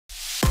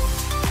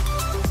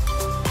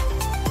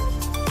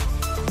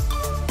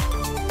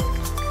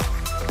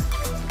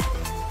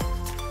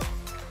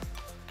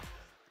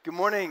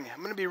morning.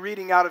 I'm going to be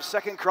reading out of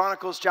 2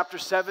 Chronicles chapter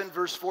 7,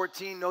 verse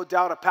 14. No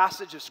doubt a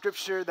passage of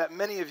scripture that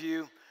many of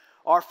you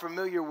are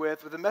familiar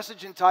with a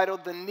message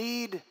entitled, The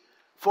Need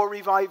for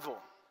Revival.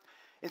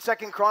 In 2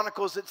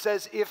 Chronicles it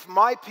says, if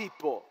my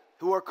people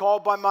who are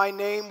called by my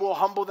name will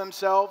humble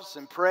themselves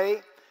and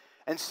pray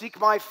and seek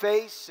my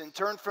face and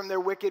turn from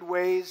their wicked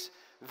ways,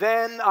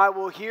 then I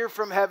will hear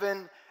from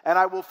heaven and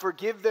I will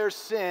forgive their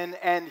sin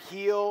and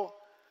heal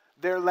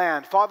their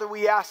land. Father,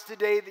 we ask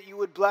today that you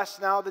would bless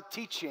now the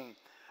teaching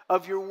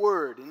of your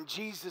word. In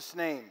Jesus'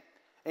 name,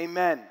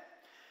 amen.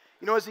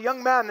 You know, as a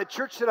young man, the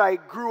church that I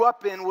grew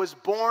up in was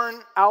born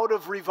out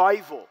of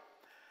revival.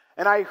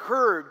 And I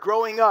heard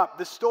growing up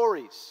the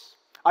stories.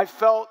 I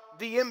felt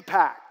the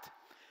impact.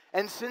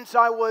 And since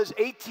I was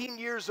 18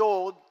 years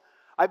old,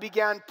 I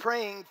began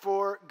praying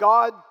for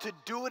God to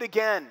do it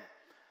again,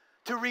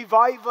 to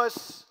revive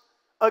us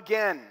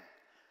again.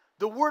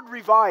 The word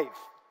revive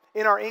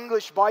in our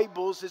English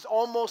Bibles is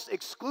almost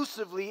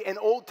exclusively an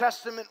Old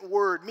Testament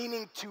word,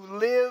 meaning to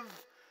live,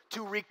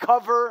 to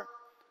recover,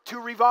 to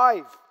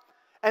revive.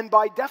 And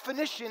by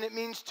definition, it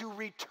means to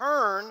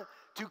return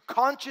to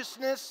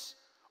consciousness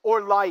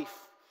or life,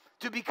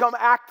 to become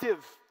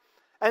active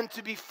and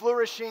to be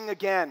flourishing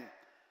again.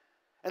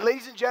 And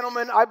ladies and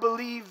gentlemen, I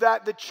believe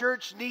that the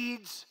church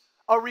needs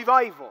a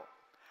revival.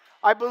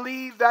 I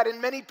believe that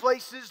in many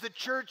places the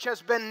church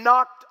has been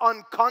knocked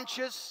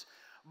unconscious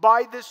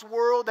by this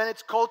world and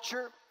its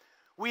culture.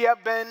 We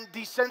have been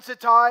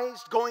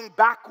desensitized, going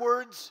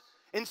backwards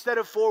instead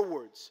of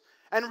forwards.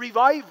 And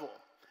revival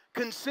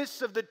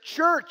consists of the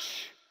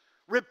church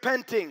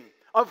repenting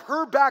of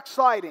her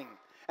backsliding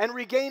and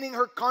regaining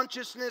her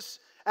consciousness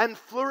and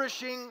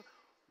flourishing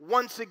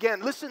once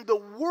again. Listen, the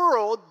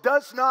world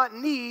does not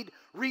need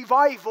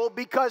revival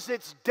because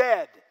it's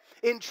dead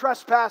in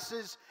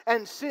trespasses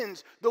and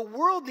sins. The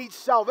world needs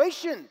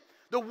salvation.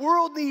 The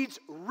world needs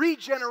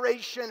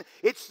regeneration.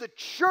 It's the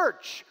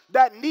church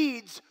that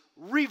needs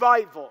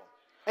revival.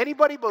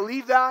 Anybody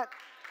believe that?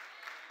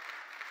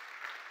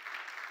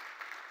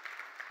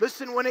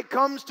 Listen, when it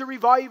comes to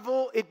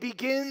revival, it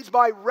begins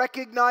by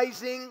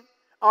recognizing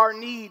our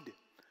need.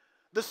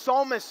 The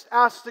psalmist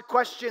asked the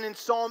question in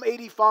Psalm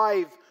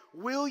 85,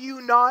 will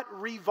you not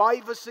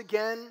revive us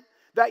again,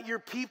 that your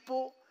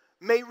people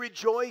may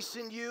rejoice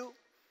in you?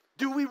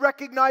 Do we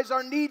recognize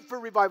our need for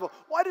revival?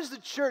 Why does the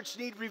church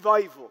need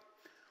revival?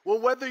 Well,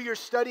 whether you're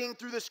studying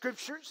through the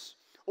scriptures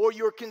or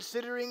you're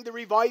considering the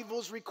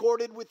revivals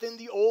recorded within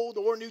the Old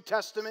or New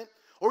Testament,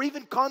 or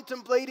even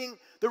contemplating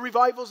the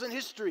revivals in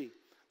history,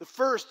 the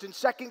First and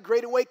Second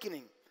Great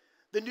Awakening,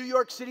 the New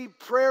York City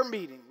Prayer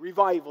Meeting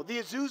revival, the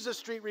Azusa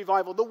Street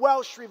revival, the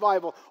Welsh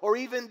revival, or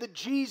even the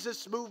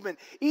Jesus movement.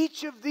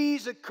 Each of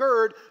these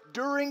occurred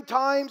during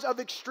times of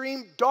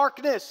extreme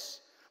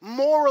darkness,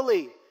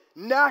 morally,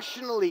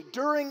 nationally,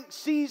 during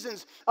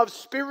seasons of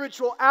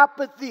spiritual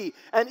apathy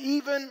and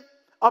even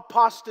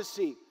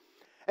apostasy.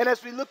 And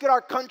as we look at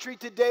our country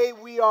today,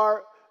 we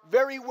are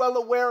very well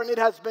aware, and it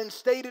has been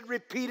stated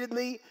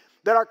repeatedly,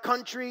 that our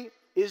country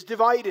is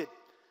divided.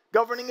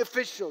 Governing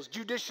officials,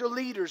 judicial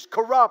leaders,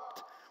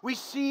 corrupt. We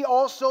see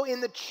also in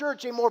the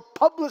church a more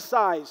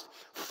publicized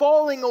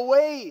falling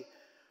away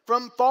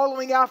from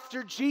following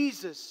after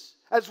Jesus,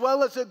 as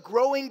well as a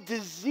growing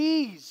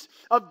disease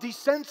of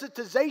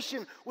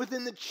desensitization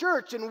within the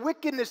church, and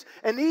wickedness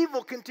and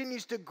evil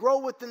continues to grow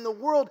within the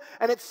world,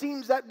 and it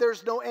seems that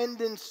there's no end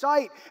in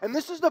sight. And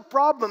this is the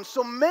problem.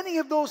 So many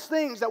of those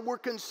things that we're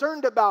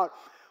concerned about,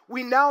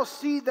 we now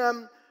see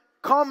them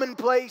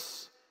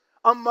commonplace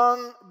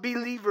among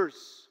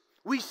believers.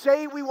 We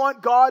say we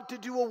want God to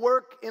do a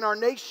work in our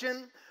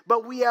nation,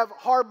 but we have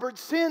harbored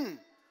sin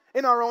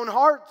in our own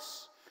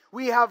hearts.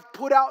 We have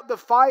put out the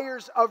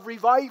fires of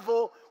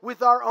revival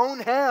with our own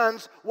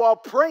hands while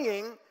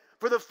praying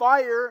for the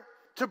fire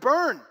to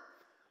burn.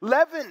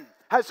 Leaven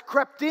has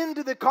crept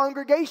into the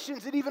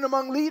congregations and even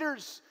among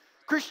leaders.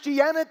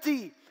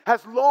 Christianity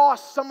has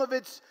lost some of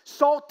its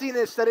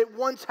saltiness that it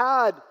once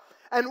had.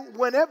 And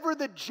whenever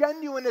the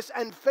genuineness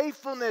and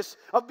faithfulness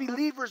of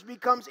believers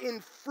becomes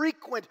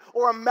infrequent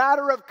or a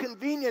matter of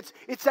convenience,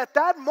 it's at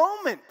that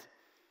moment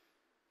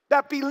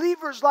that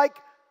believers like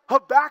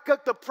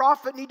Habakkuk the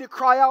prophet need to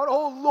cry out,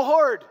 oh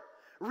Lord,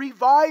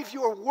 revive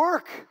your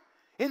work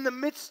in the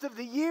midst of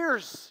the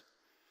years.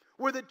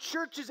 Where the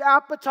church's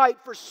appetite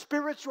for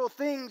spiritual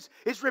things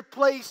is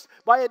replaced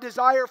by a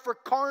desire for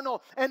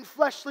carnal and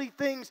fleshly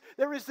things,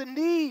 there is a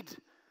need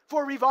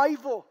for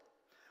revival.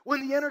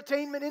 When the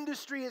entertainment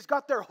industry has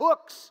got their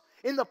hooks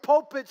in the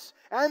pulpits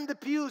and the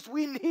pews,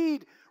 we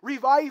need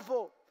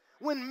revival.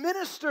 When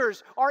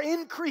ministers are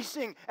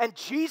increasing and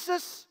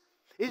Jesus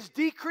is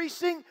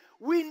decreasing,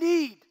 we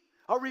need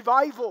a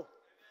revival.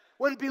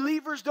 When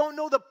believers don't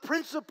know the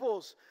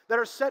principles that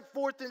are set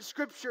forth in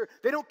Scripture,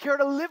 they don't care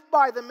to live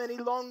by them any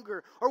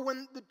longer. Or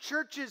when the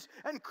churches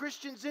and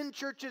Christians in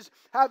churches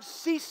have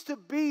ceased to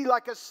be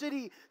like a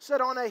city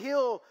set on a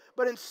hill,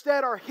 but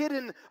instead are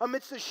hidden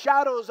amidst the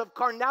shadows of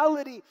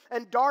carnality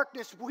and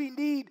darkness, we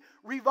need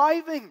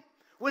reviving.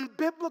 when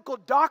biblical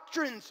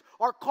doctrines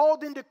are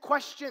called into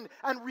question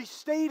and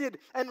restated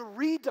and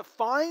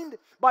redefined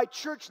by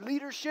church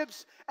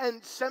leaderships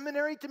and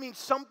seminary to mean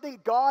something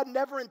God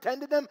never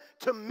intended them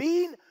to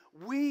mean,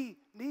 we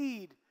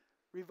need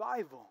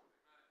revival.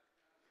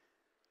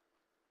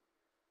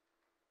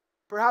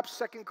 Perhaps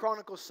 2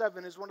 Chronicles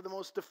 7 is one of the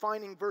most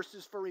defining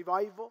verses for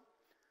revival.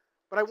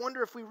 But I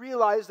wonder if we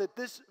realize that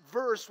this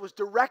verse was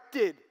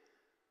directed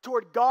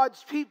toward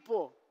God's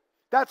people.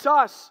 That's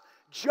us.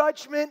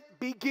 Judgment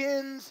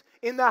begins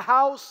in the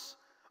house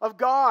of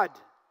God.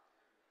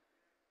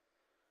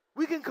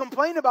 We can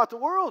complain about the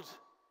world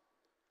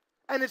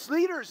and its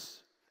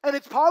leaders and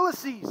its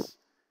policies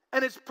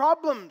and its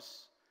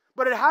problems,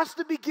 but it has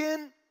to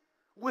begin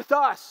with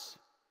us.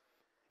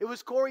 It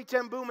was Corrie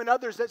ten Boom and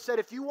others that said,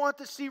 if you want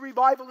to see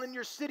revival in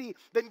your city,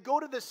 then go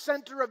to the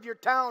center of your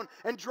town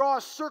and draw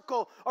a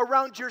circle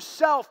around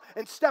yourself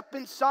and step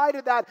inside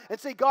of that and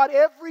say, God,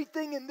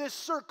 everything in this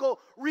circle,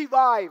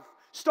 revive.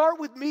 Start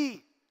with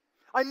me.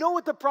 I know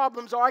what the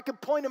problems are. I can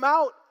point them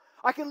out.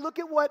 I can look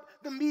at what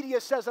the media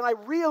says and I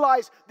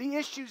realize the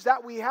issues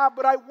that we have,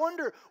 but I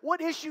wonder, what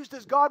issues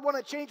does God want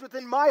to change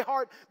within my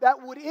heart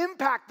that would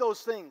impact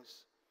those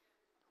things?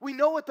 We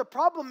know what the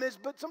problem is,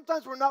 but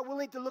sometimes we're not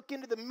willing to look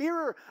into the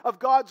mirror of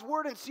God's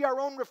word and see our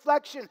own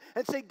reflection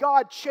and say,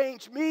 God,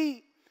 change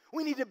me.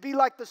 We need to be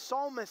like the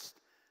psalmist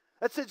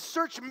that said,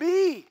 search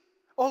me,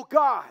 oh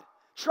God,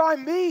 try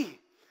me.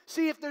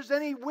 See if there's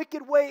any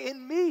wicked way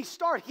in me.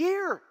 Start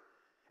here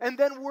and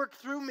then work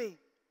through me.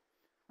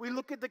 We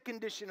look at the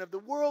condition of the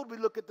world, we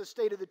look at the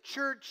state of the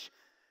church,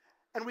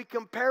 and we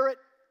compare it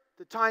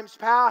to times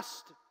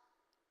past.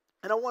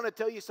 And I want to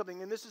tell you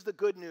something, and this is the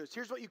good news.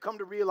 Here's what you come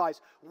to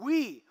realize.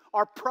 We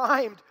are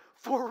primed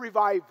for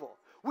revival.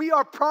 We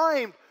are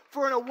primed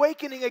for an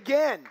awakening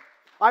again.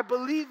 I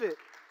believe it.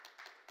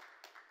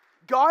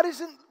 God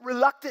isn't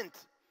reluctant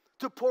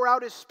to pour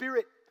out His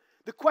Spirit.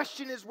 The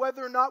question is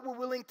whether or not we're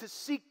willing to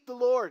seek the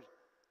Lord.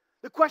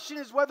 The question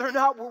is whether or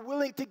not we're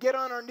willing to get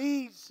on our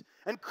knees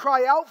and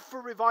cry out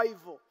for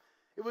revival.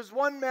 It was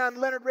one man,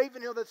 Leonard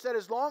Ravenhill, that said,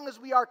 as long as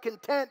we are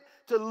content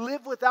to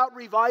live without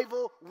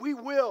revival, we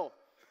will.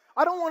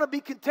 I don't want to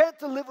be content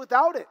to live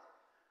without it.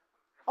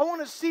 I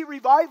want to see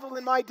revival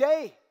in my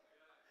day.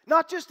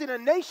 Not just in a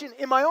nation,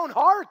 in my own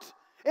heart,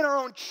 in our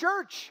own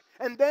church,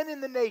 and then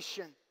in the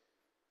nation.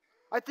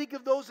 I think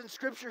of those in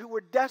Scripture who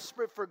were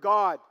desperate for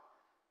God.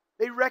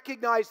 They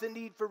recognized the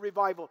need for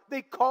revival.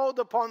 They called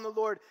upon the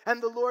Lord,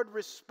 and the Lord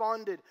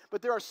responded.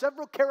 But there are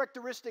several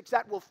characteristics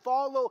that will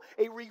follow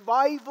a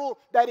revival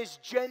that is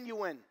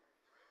genuine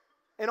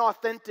and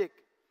authentic.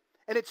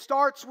 And it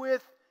starts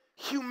with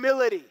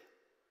humility.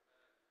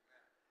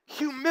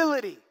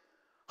 Humility.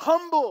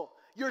 Humble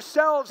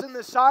yourselves in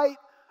the sight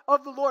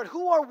of the Lord.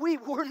 Who are we?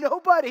 We're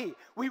nobody.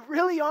 We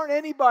really aren't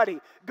anybody.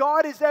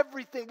 God is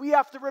everything. We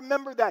have to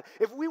remember that.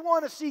 If we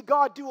want to see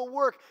God do a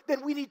work,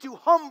 then we need to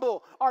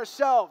humble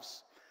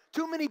ourselves.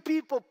 Too many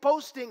people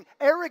posting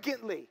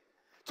arrogantly.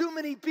 Too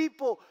many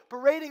people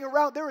parading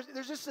around.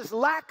 There's just this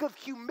lack of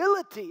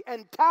humility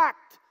and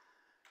tact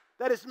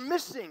that is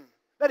missing,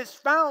 that is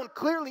found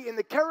clearly in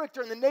the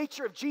character and the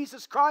nature of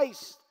Jesus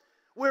Christ.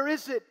 Where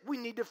is it? We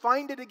need to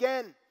find it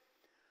again.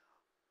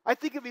 I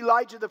think of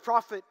Elijah the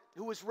prophet,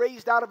 who was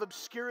raised out of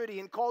obscurity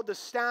and called to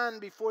stand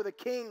before the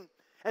king,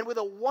 and with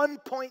a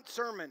one-point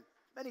sermon.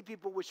 Many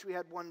people wish we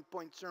had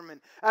one-point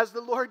sermon. As the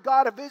Lord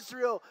God of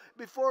Israel,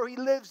 before He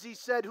lives, He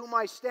said, whom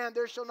I stand,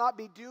 there shall not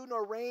be dew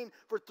nor rain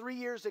for 3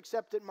 years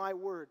except at my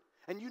word.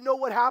 And you know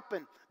what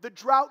happened. The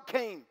drought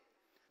came.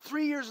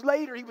 3 years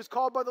later, he was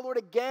called by the Lord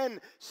again,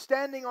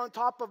 standing on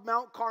top of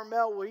Mount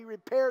Carmel, where he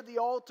repaired the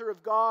altar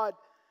of God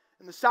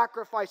and the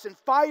sacrifice, and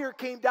fire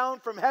came down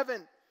from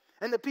heaven,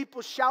 and the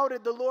people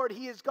shouted, the Lord,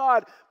 He is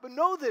God. But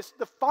know this,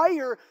 the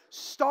fire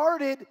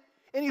started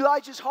in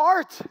Elijah's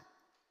heart,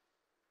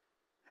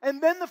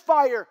 and then the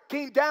fire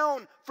came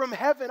down from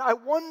heaven. I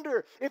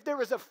wonder if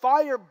there is a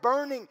fire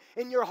burning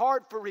in your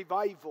heart for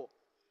revival.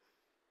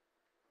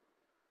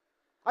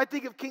 I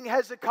think of King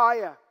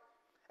Hezekiah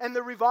and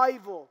the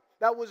revival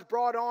that was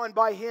brought on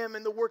by him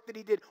and the work that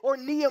he did, or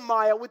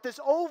Nehemiah with this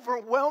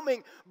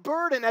overwhelming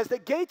burden as the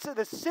gates of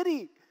the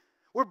city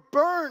were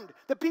burned.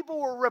 The people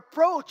were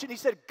reproached, and he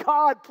said,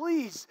 God,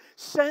 please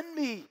send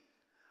me.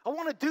 I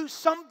want to do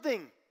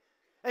something.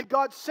 And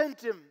God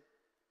sent him.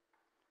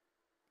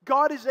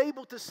 God is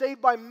able to save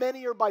by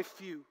many or by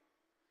few.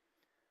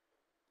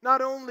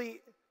 Not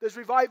only does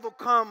revival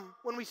come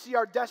when we see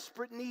our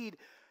desperate need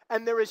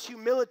and there is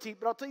humility,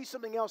 but I'll tell you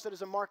something else that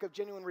is a mark of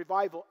genuine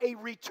revival. A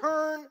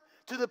return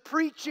to the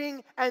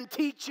preaching and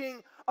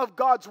teaching of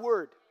God's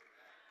Word.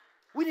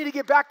 We need to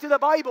get back to the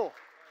Bible.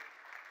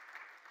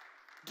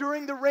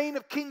 During the reign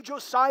of King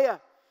Josiah,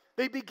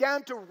 they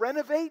began to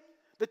renovate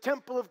the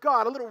temple of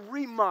God, a little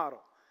remodel.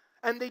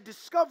 And they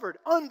discovered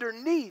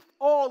underneath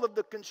all of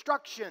the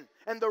construction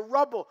and the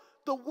rubble,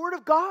 the Word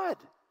of God.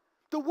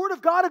 The Word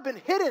of God had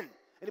been hidden.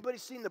 Anybody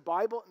seen the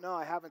Bible? No,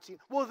 I haven't seen.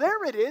 Well,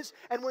 there it is.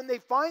 And when they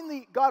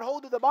finally got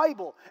hold of the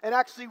Bible and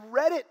actually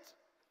read it,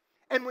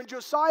 and when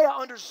Josiah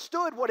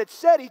understood what it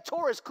said, he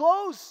tore his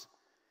clothes.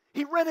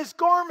 He rent his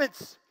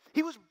garments.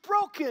 He was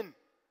broken.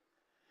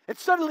 And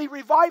suddenly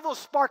revival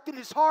sparked in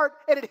his heart,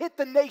 and it hit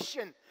the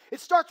nation. It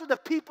starts with the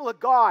people of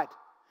God.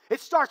 It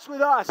starts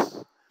with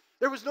us.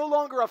 There was no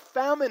longer a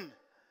famine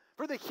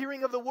for the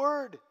hearing of the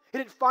word. It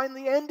had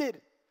finally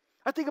ended.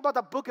 I think about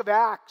the book of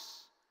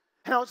Acts,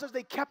 and how it says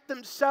they kept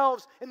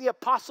themselves in the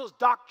apostles'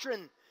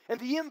 doctrine and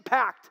the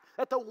impact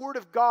that the word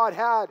of God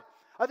had.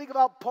 I think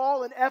about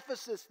Paul in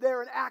Ephesus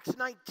there in Acts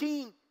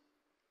 19.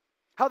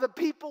 How the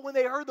people, when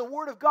they heard the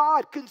word of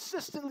God,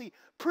 consistently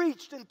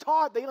preached and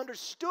taught. They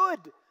understood.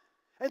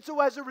 And so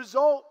as a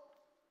result,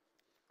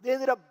 they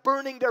ended up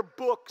burning their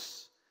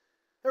books.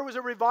 There was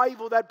a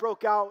revival that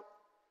broke out.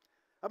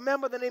 A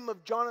man by the name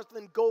of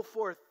Jonathan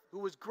Goforth, who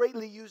was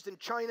greatly used in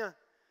China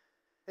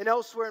and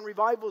elsewhere in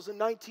revivals in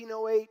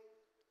 1908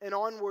 and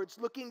onwards.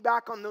 Looking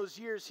back on those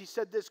years, he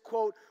said this,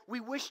 quote, "We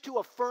wish to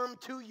affirm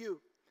to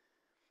you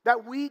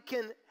that we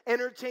can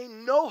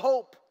entertain no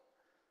hope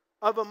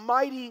of a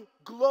mighty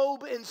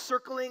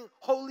globe-encircling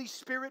Holy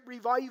Spirit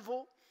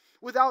revival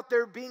without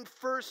there being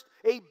first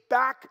a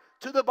back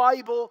to the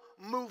Bible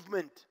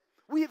movement.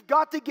 We have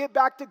got to get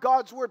back to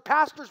God's word.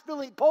 Pastors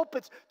filling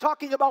pulpits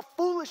talking about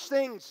foolish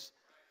things,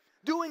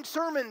 doing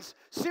sermons,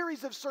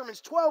 series of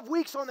sermons, 12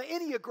 weeks on the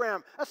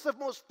Enneagram. That's the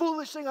most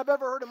foolish thing I've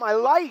ever heard in my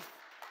life.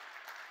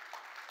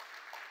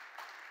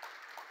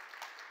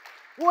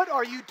 What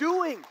are you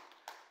doing?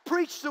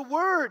 Preach the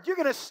word. You're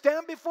going to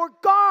stand before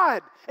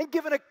God and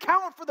give an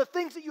account for the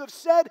things that you have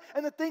said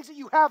and the things that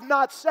you have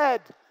not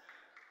said.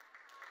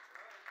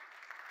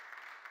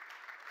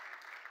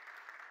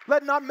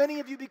 Let not many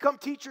of you become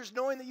teachers,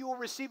 knowing that you will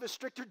receive a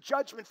stricter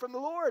judgment from the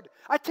Lord.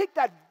 I take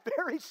that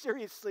very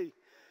seriously.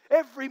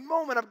 Every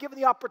moment I'm given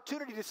the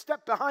opportunity to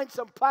step behind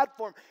some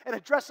platform and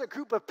address a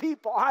group of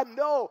people, I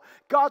know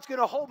God's going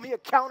to hold me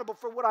accountable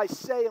for what I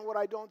say and what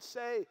I don't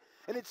say.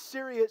 And it's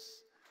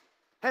serious.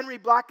 Henry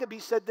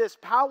Blackaby said this,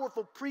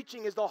 "Powerful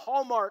preaching is the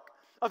hallmark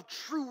of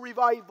true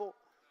revival.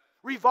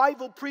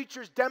 Revival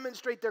preachers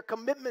demonstrate their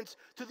commitments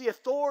to the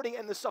authority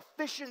and the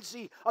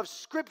sufficiency of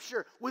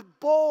Scripture with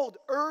bold,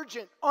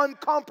 urgent,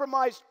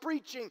 uncompromised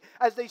preaching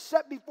as they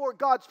set before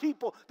God's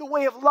people the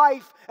way of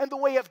life and the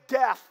way of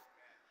death."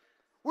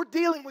 We're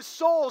dealing with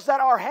souls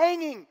that are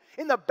hanging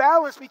in the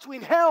balance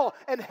between hell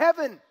and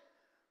heaven.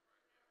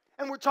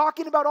 And we're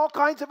talking about all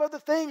kinds of other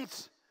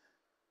things.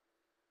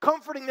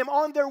 Comforting them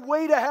on their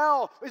way to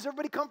hell. Is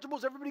everybody comfortable?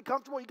 Is everybody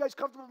comfortable? Are you guys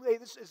comfortable? Hey,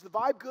 is the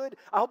vibe good?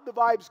 I hope the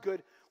vibe's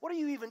good. What are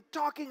you even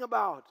talking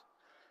about?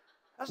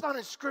 That's not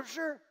in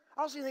Scripture.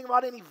 I don't see anything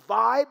about any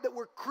vibe that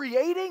we're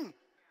creating.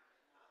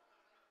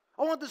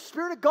 I want the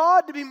Spirit of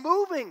God to be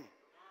moving.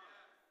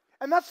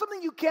 And that's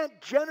something you can't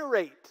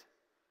generate.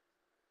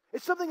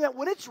 It's something that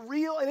when it's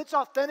real and it's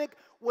authentic,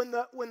 when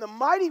the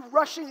mighty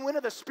rushing wind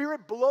of the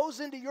Spirit blows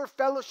into your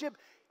fellowship,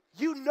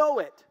 you know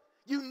it.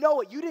 You know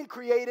it. You didn't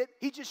create it.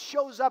 He just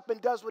shows up and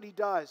does what he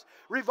does.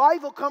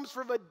 Revival comes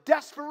from a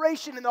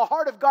desperation in the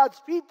heart of God's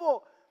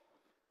people.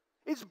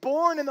 It's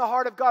born in the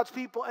heart of God's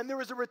people, and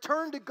there is a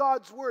return to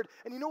God's word.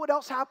 And you know what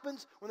else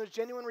happens when there's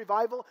genuine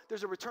revival?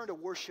 There's a return to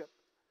worship.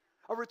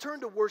 A return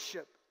to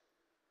worship.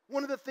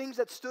 One of the things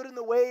that stood in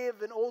the way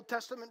of an Old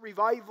Testament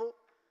revival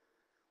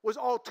was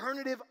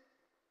alternative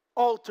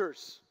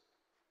altars.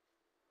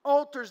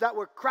 Altars that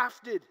were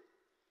crafted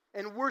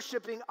and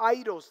worshiping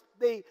idols.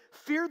 They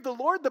feared the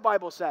Lord, the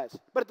Bible says,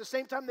 but at the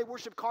same time they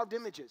worship carved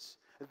images.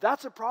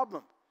 That's a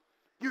problem.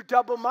 You're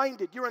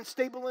double-minded. You're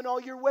unstable in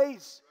all your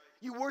ways.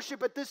 You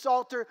worship at this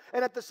altar,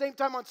 and at the same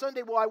time on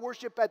Sunday, well, I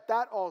worship at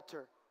that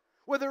altar.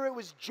 Whether it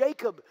was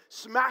Jacob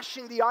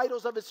smashing the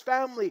idols of his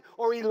family,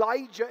 or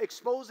Elijah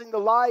exposing the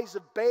lies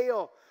of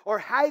Baal, or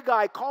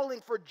Haggai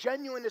calling for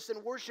genuineness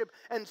in worship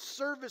and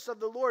service of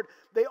the Lord,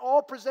 they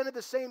all presented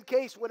the same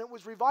case. When it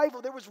was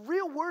revival, there was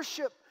real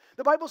worship.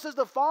 The Bible says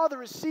the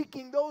Father is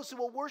seeking those who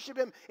will worship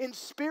Him in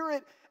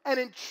spirit and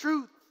in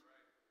truth.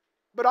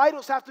 But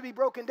idols have to be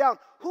broken down.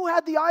 Who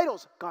had the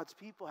idols? God's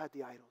people had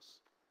the idols.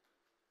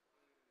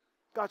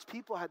 God's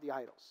people had the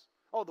idols.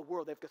 Oh, the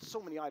world, they've got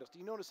so many idols. Do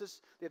you notice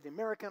this? They have the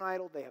American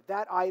idol, they have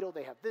that idol,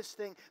 they have this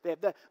thing, they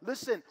have that.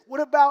 Listen,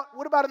 what about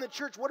in the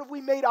church? What have we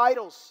made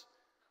idols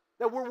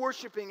that we're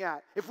worshiping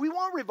at? If we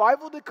want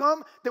revival to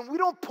come, then we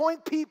don't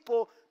point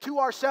people to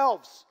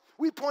ourselves.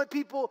 We point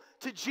people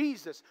to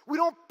Jesus. We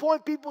don't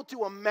point people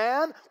to a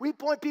man. We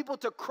point people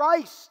to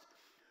Christ.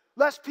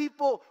 Lest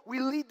people, we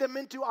lead them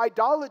into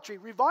idolatry.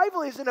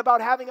 Revival isn't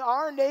about having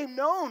our name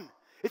known.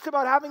 It's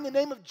about having the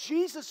name of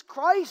Jesus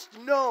Christ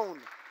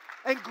known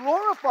and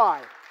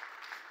glorified.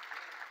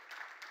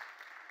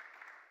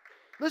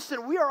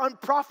 Listen, we are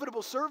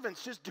unprofitable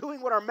servants just doing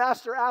what our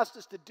master asked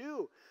us to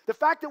do. The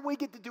fact that we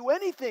get to do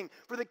anything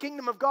for the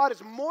kingdom of God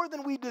is more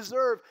than we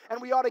deserve, and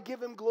we ought to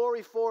give Him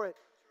glory for it.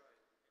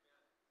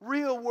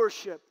 Real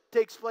worship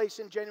takes place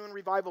in genuine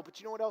revival. But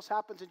you know what else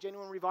happens in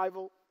genuine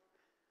revival?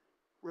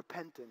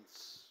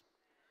 Repentance.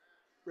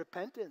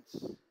 Repentance.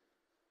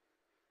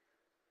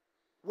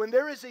 When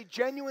there is a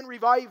genuine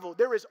revival,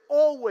 there is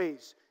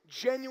always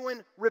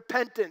genuine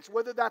repentance,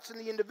 whether that's in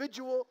the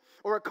individual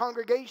or a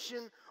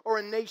congregation or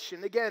a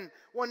nation. Again,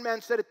 one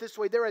man said it this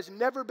way: there has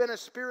never been a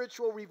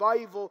spiritual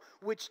revival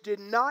which did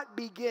not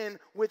begin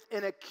with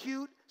an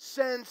acute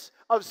sense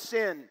of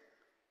sin.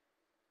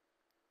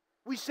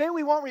 We say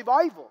we want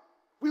revival.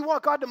 We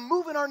want God to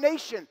move in our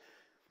nation.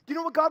 Do you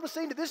know what God was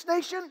saying to this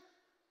nation?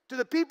 To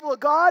the people of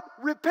God?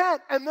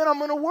 Repent, and then I'm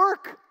going to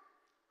work.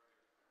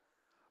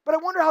 But I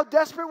wonder how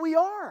desperate we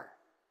are.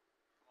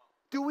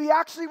 Do we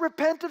actually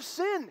repent of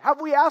sin?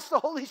 Have we asked the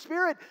Holy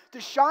Spirit to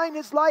shine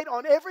His light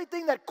on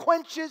everything that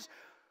quenches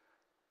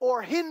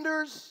or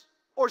hinders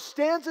or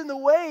stands in the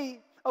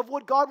way of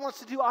what God wants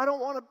to do? I don't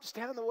want to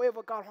stand in the way of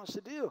what God wants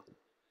to do.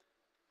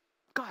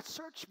 God,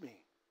 search me.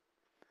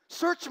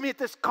 Search me at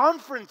this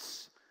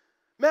conference.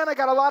 Man, I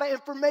got a lot of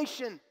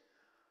information.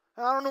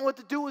 And I don't know what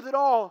to do with it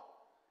all.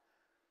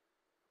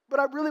 But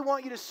I really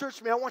want you to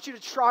search me. I want you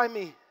to try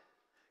me.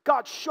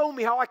 God, show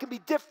me how I can be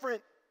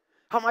different.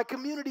 How my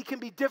community can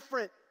be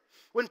different.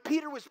 When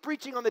Peter was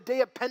preaching on the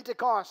day of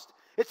Pentecost,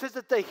 it says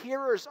that the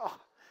hearers, it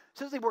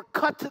says they were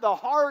cut to the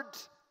heart.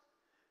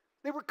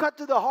 They were cut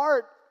to the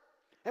heart.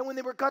 And when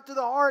they were cut to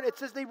the heart, it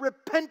says they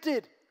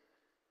repented.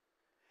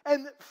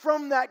 And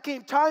from that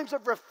came times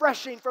of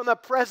refreshing from the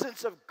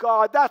presence of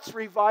God. That's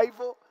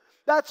revival.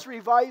 That's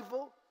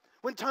revival.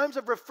 When times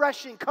of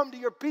refreshing come to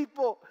your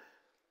people,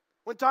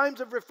 when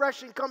times of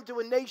refreshing come to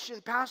a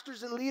nation,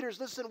 pastors and leaders,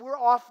 listen, we're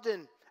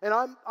often, and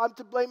I'm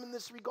to blame in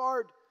this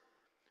regard,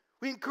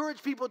 we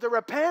encourage people to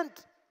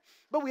repent,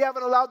 but we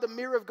haven't allowed the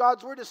mirror of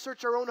God's word to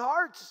search our own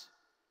hearts,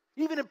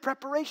 even in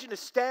preparation to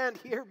stand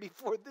here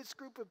before this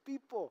group of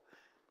people.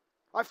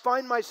 I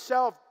find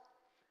myself,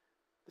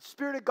 the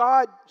Spirit of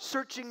God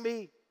searching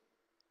me.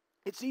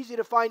 It's easy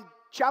to find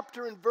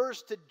chapter and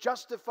verse to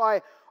justify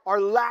our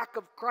lack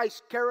of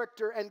Christ's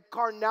character and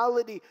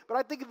carnality. But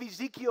I think of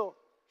Ezekiel.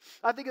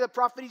 I think of the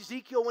prophet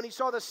Ezekiel when he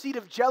saw the seed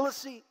of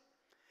jealousy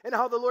and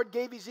how the Lord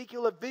gave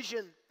Ezekiel a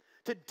vision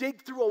to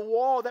dig through a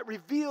wall that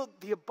revealed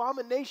the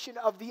abomination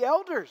of the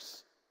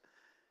elders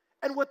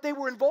and what they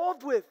were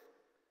involved with.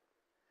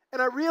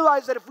 And I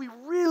realized that if we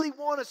really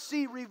want to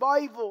see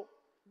revival,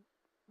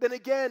 then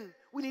again,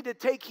 we need to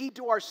take heed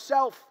to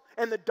ourselves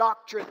and the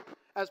doctrine,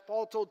 as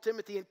Paul told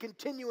Timothy, and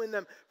continue in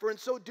them. For in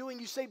so doing,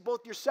 you save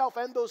both yourself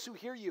and those who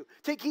hear you.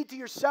 Take heed to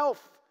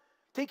yourself.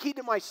 Take heed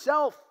to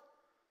myself.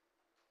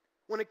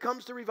 When it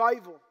comes to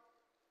revival,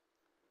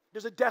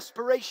 there's a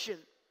desperation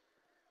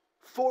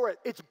for it.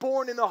 It's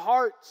born in the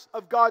hearts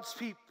of God's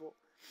people.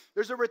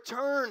 There's a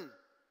return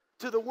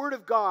to the Word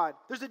of God.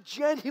 There's a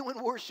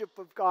genuine worship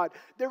of God.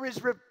 There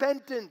is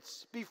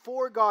repentance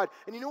before God.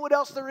 And you know what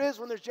else there is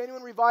when there's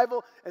genuine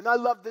revival? And I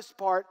love this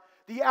part.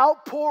 The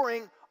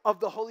outpouring of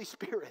the Holy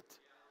Spirit.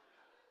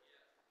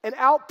 An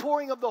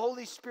outpouring of the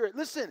Holy Spirit.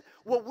 Listen,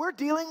 what we're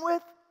dealing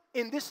with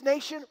in this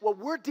nation, what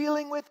we're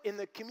dealing with in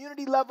the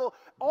community level,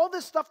 all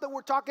this stuff that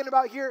we're talking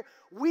about here,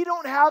 we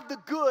don't have the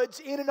goods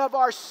in and of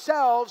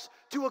ourselves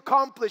to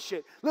accomplish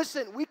it.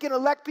 Listen, we can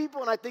elect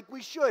people, and I think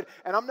we should.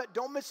 And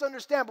don't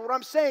misunderstand, but what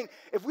I'm saying,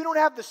 if we don't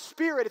have the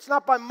Spirit, it's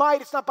not by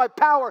might, it's not by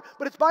power,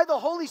 but it's by the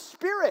Holy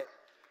Spirit.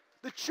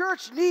 The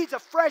church needs a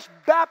fresh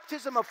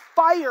baptism of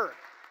fire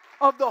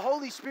of the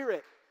Holy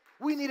Spirit.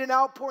 We need an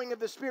outpouring of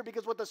the Spirit,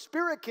 because what the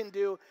Spirit can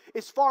do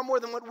is far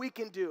more than what we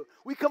can do.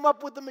 We come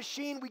up with the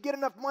machine, we get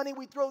enough money,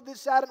 we throw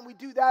this at it, and we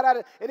do that at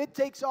it, and it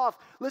takes off.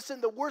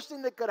 Listen, the worst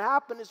thing that could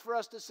happen is for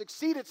us to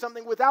succeed at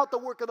something without the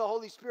work of the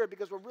Holy Spirit,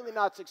 because we're really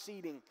not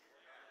succeeding.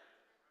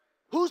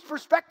 Whose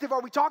perspective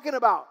are we talking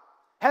about?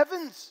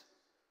 Heaven's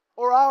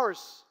or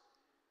ours?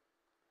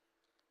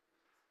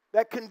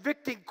 That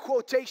convicting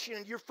quotation,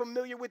 and you're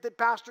familiar with it,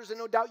 pastors, and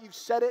no doubt you've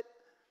said it.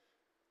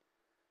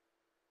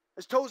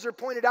 As Tozer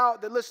pointed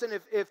out, that listen,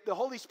 if the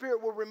Holy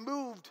Spirit were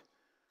removed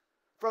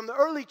from the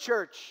early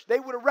church, they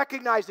would have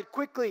recognized it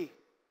quickly.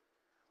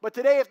 But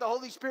today, if the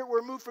Holy Spirit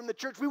were removed from the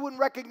church, we wouldn't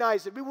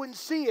recognize it. We wouldn't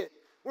see it.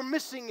 We're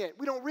missing it.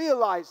 We don't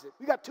realize it.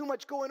 We got too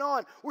much going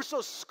on. We're so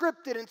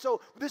scripted, and so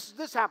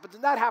this happens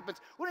and that happens.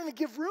 We don't even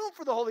give room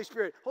for the Holy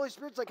Spirit. Holy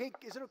Spirit's like, hey,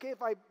 is it okay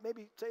if I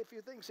maybe say a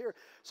few things here?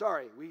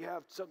 Sorry, we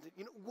have something.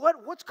 You know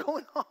what's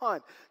going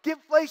on?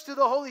 Give place to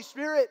the Holy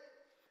Spirit.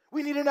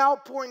 We need an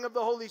outpouring of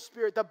the Holy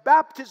Spirit, the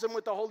baptism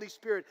with the Holy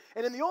Spirit.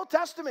 And in the Old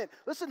Testament,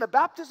 listen, the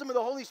baptism of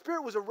the Holy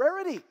Spirit was a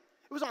rarity. It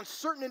was on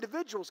certain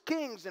individuals,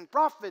 kings and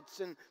prophets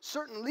and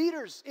certain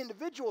leaders,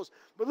 individuals.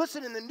 But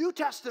listen, in the New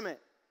Testament,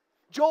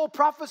 Joel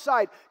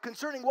prophesied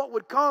concerning what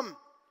would come,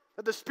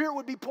 that the Spirit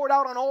would be poured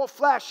out on all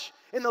flesh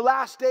in the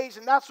last days,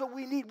 and that's what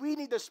we need. We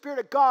need the Spirit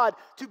of God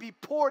to be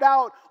poured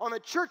out on the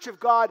church of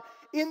God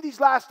in these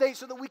last days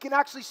so that we can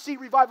actually see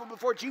revival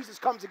before Jesus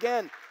comes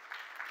again.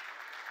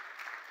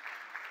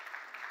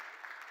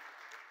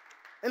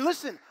 And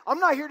listen, I'm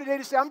not here today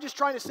to say I'm just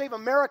trying to save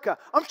America.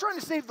 I'm trying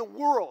to save the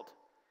world.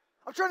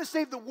 I'm trying to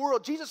save the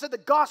world. Jesus said the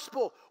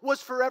gospel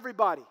was for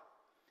everybody.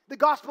 The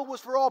gospel was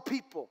for all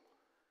people.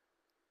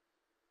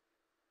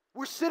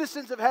 We're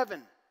citizens of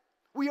heaven.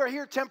 We are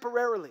here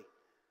temporarily.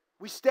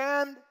 We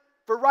stand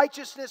for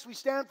righteousness. We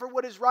stand for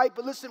what is right.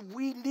 But listen,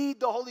 we need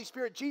the Holy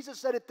Spirit. Jesus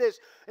said it this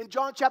in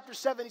John chapter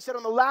 7. He said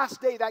on the last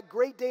day, that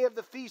great day of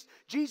the feast,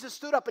 Jesus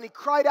stood up and he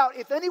cried out,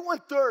 if anyone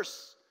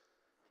thirsts,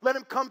 Let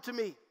him come to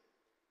me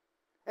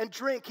and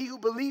drink. He who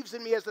believes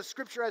in me, as the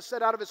scripture has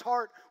said, out of his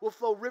heart will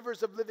flow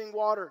rivers of living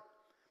water.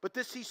 But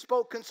this he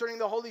spoke concerning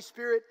the Holy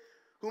Spirit,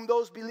 whom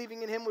those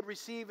believing in him would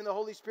receive, and the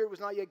Holy Spirit was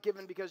not yet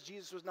given because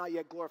Jesus was not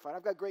yet glorified.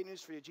 I've got great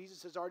news for you.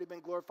 Jesus has already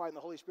been glorified, and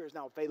the Holy Spirit is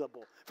now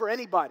available for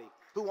anybody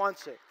who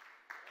wants it.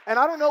 And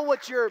I don't know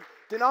what your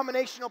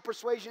denominational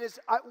persuasion is,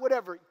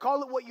 whatever.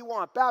 Call it what you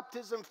want.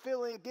 Baptism,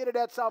 filling, get it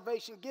at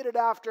salvation, get it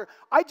after.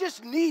 I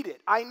just need it.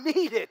 I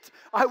need it.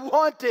 I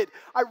want it.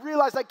 I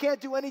realize I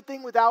can't do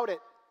anything without it.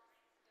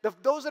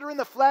 Those that are in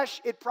the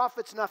flesh, it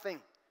profits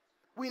nothing.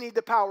 We need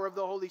the power of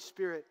the Holy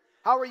Spirit.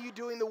 How are you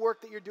doing the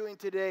work that you're doing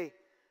today?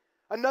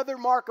 Another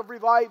mark of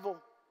revival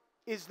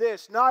is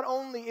this. Not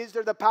only is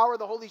there the power of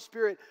the Holy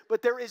Spirit,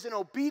 but there is an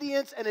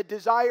obedience and a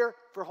desire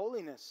for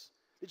holiness.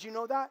 Did you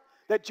know that?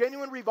 That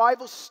genuine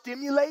revival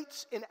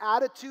stimulates an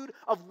attitude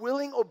of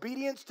willing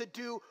obedience to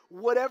do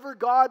whatever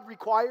God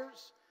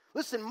requires.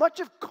 Listen, much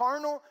of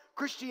carnal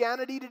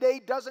Christianity today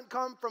doesn't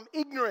come from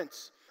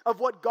ignorance of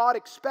what God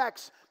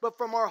expects, but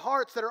from our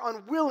hearts that are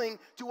unwilling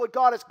to what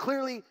God has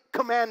clearly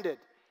commanded.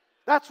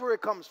 That's where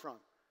it comes from.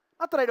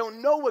 Not that I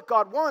don't know what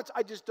God wants,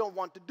 I just don't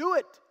want to do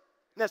it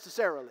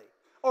necessarily.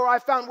 Or I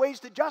found ways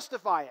to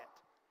justify it.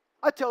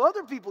 I tell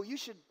other people, you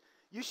should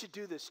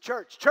do this.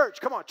 Church,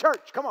 come on,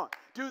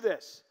 do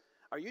this.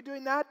 Are you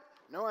doing that?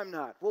 No, I'm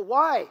not. Well,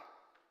 why?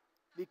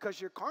 Because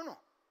you're carnal.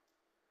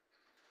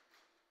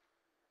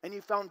 And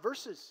you found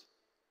verses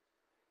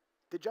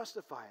to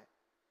justify it.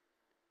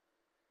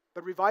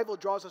 But revival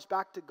draws us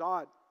back to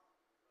God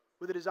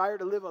with a desire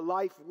to live a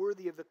life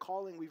worthy of the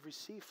calling we've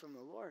received from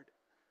the Lord,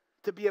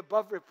 to be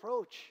above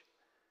reproach.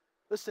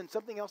 Listen,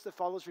 something else that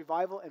follows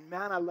revival, and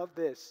man, I love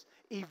this.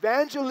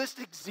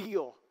 Evangelistic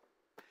zeal.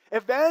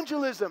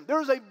 Evangelism.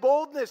 There's a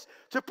boldness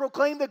to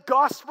proclaim the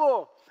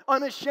gospel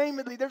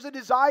unashamedly. There's a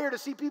desire to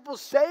see people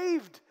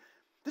saved.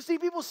 To see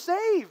people's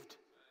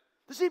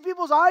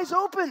eyes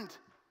opened.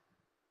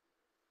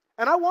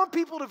 And I want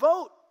people to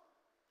vote.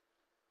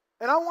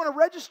 And I want to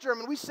register them,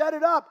 and we set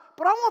it up.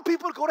 But I want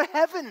people to go to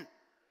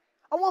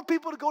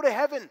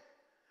heaven.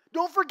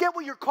 Don't forget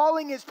what your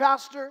calling is,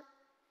 Pastor.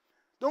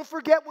 Don't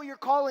forget what your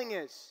calling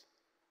is.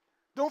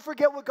 Don't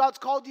forget what God's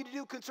called you to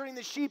do concerning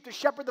the sheep, to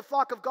shepherd the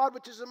flock of God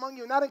which is among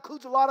you. And that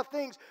includes a lot of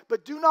things.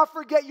 But do not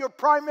forget your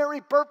primary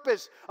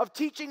purpose of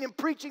teaching and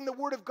preaching the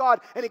word of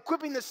God and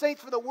equipping the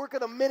saints for the work of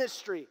the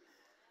ministry.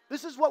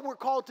 This is what we're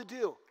called to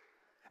do.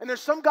 And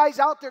there's some guys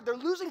out there, they're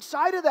losing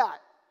sight of that.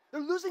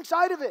 They're losing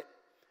sight of it.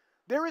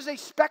 There is a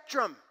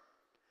spectrum.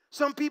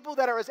 Some people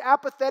that are as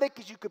apathetic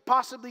as you could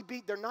possibly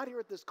be, they're not here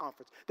at this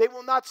conference. They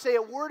will not say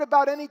a word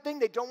about anything.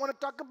 They don't want to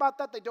talk about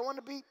that. They don't want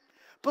to be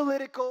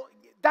political.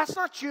 That's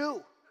not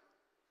you.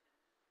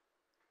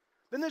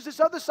 Then there's this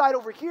other side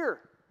over here.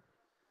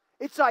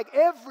 It's like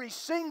every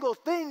single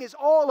thing is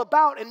all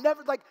about and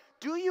never like,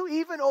 do you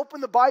even open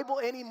the Bible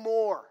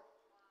anymore?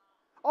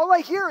 All I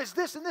hear is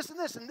this and this and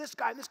this and this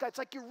guy and this guy. It's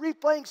like you're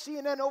replaying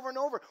CNN over and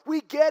over.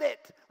 We get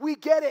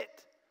it.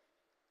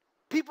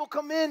 People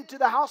come into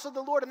the house of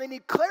the Lord and they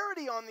need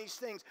clarity on these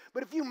things.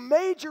 But if you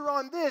major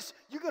on this,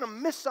 you're going to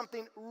miss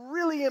something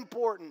really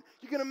important.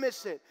 You're going to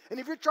miss it. And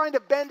if you're trying to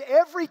bend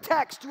every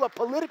text to a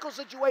political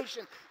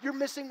situation, you're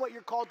missing what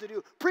you're called to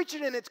do. Preach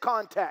it in its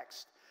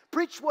context.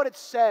 Preach what it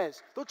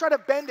says. Don't try to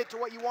bend it to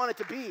what you want it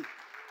to be.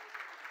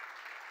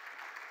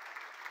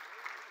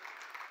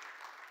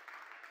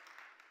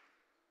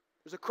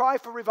 There's a cry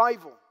for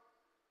revival.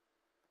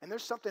 And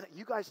there's something,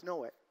 you guys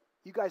know it.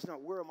 You guys know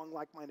we're among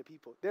like-minded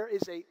people.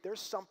 There's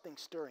something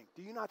stirring.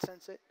 Do you not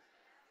sense it?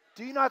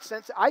 Do you not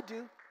sense it? I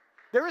do.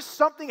 There is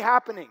something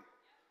happening.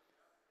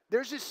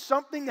 There's just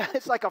something that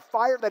is like a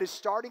fire that is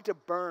starting to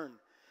burn.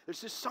 There's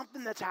just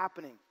something that's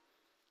happening.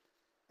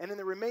 And in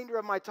the remainder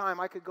of my time,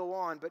 I could go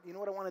on, but you know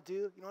what I want to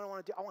do? I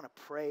want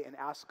to pray and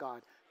ask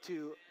God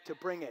to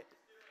bring it,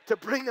 to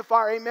bring the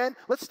fire. Amen?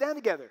 Let's stand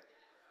together.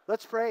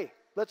 Let's pray.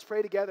 Let's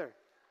pray together.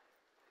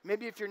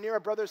 Maybe if you're near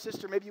a brother or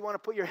sister, maybe you want to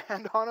put your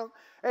hand on them.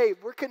 Hey,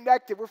 we're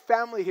connected. We're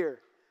family here.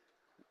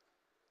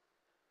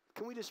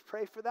 Can we just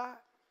pray for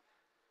that?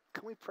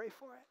 Can we pray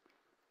for it?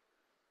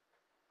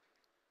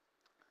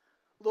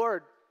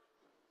 Lord,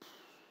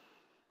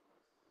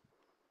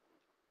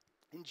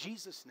 in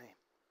Jesus' name,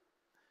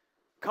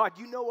 God,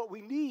 you know what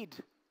we need.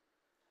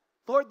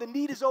 Lord, the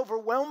need is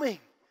overwhelming.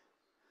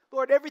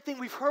 Lord, everything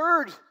we've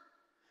heard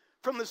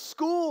from the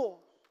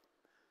school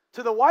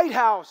to the White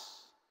House,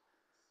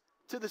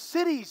 to the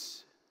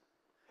cities,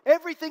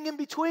 everything in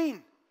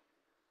between.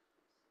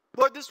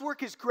 Lord, this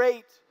work is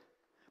great.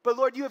 But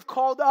Lord, you have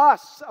called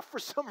us for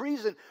some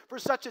reason for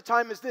such a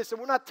time as this.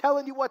 And we're not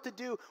telling you what to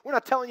do. We're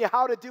not telling you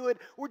how to do it.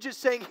 We're just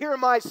saying, here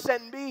am I,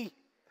 send me.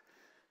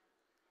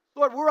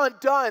 Lord, we're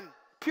undone.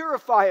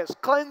 Purify us.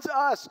 Cleanse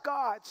us,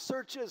 God.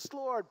 Search us,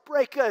 Lord.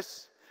 Break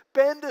us.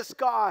 Bend us,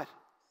 God.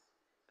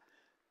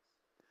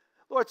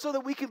 Lord, so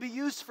that we can be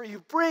used for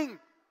you. Bring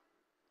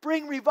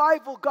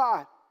revival,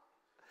 God.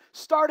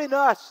 Start in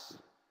us.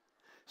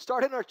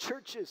 Start in our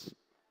churches.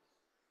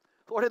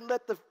 Lord, and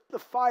let the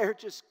fire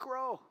just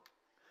grow.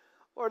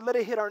 Lord, let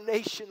it hit our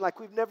nation like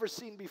we've never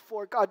seen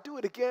before. God, do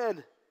it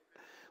again.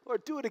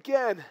 Lord, do it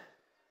again.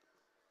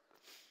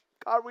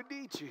 God, we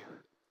need you.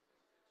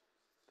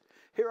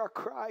 Hear our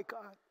cry,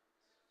 God.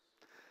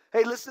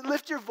 Hey, listen,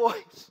 lift your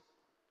voice.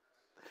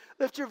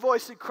 Lift your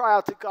voice and cry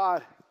out to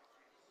God.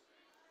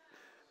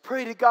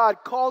 Pray to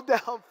God. Call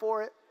down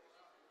for it.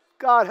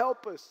 God,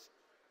 help us.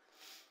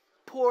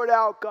 Pour it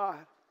out, God.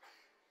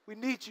 We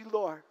need you,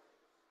 Lord.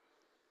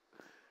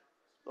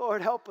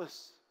 Lord, help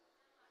us.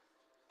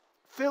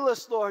 Fill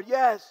us, Lord.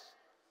 Yes.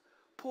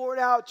 Pour it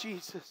out,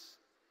 Jesus.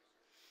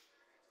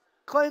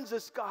 Cleanse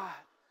us, God.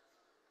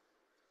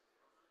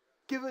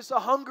 Give us a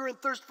hunger and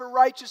thirst for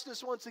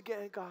righteousness once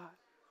again, God.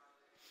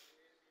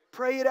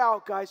 Pray it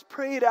out, guys.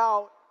 Pray it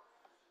out.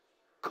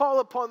 Call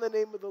upon the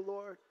name of the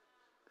Lord.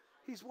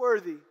 He's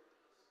worthy.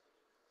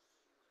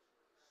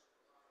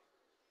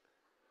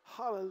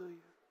 Hallelujah.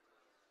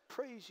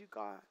 Praise you,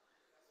 God.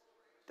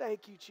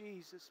 Thank you,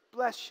 Jesus.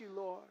 Bless you,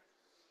 Lord.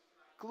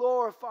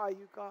 Glorify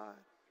you, God.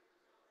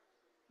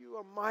 You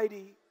are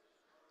mighty.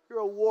 You're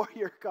a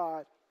warrior,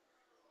 God.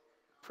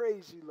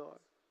 Praise you, Lord.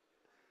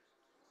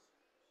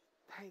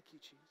 Thank you,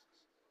 Jesus.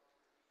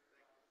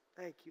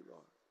 Thank you,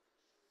 Lord.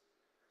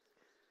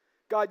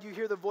 God, you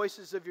hear the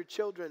voices of your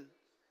children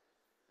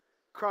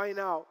crying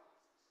out.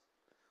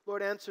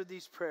 Lord, answer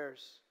these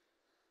prayers.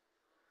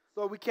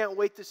 Lord, we can't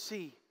wait to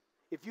see,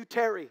 if you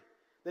tarry,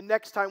 the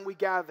next time we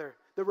gather,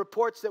 the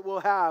reports that we'll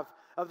have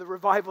of the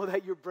revival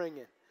that you're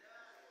bringing.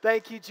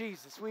 Thank you,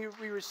 Jesus. We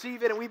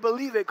receive it and we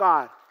believe it,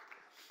 God.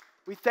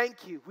 We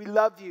thank you. We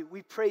love you.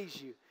 We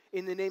praise you.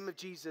 In the name of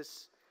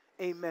Jesus,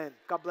 amen.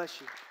 God bless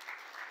you.